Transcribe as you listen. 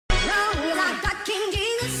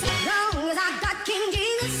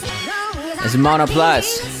It's Mono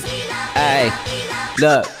Plus. Hey,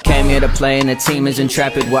 look, came here to play and the team is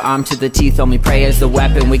intrepid. We're armed to the teeth, only pray is the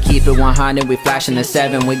weapon. We keep it 100, we flashing the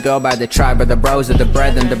 7. We go by the tribe of the bros of the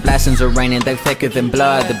brethren. The blessings are raining, they're thicker than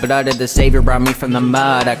blood. The blood of the savior brought me from the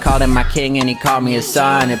mud. I called him my king and he called me his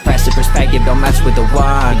son. Impressive perspective, don't mess with the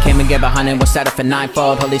one. Came and gave 100, we'll set up for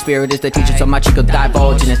ninefold. Holy Spirit is the teacher, so much he could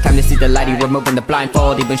divulge. And it's time to see the light, he removing the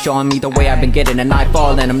blindfold. He been showing me the way I've been getting a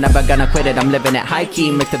nightfall. And I'm never gonna quit it, I'm living it high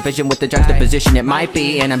key. Mix the vision with the juxtaposition it might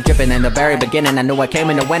be. And I'm dripping in the very beginning, I knew I came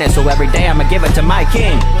in to win it. So every day I'ma give it to my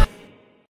king.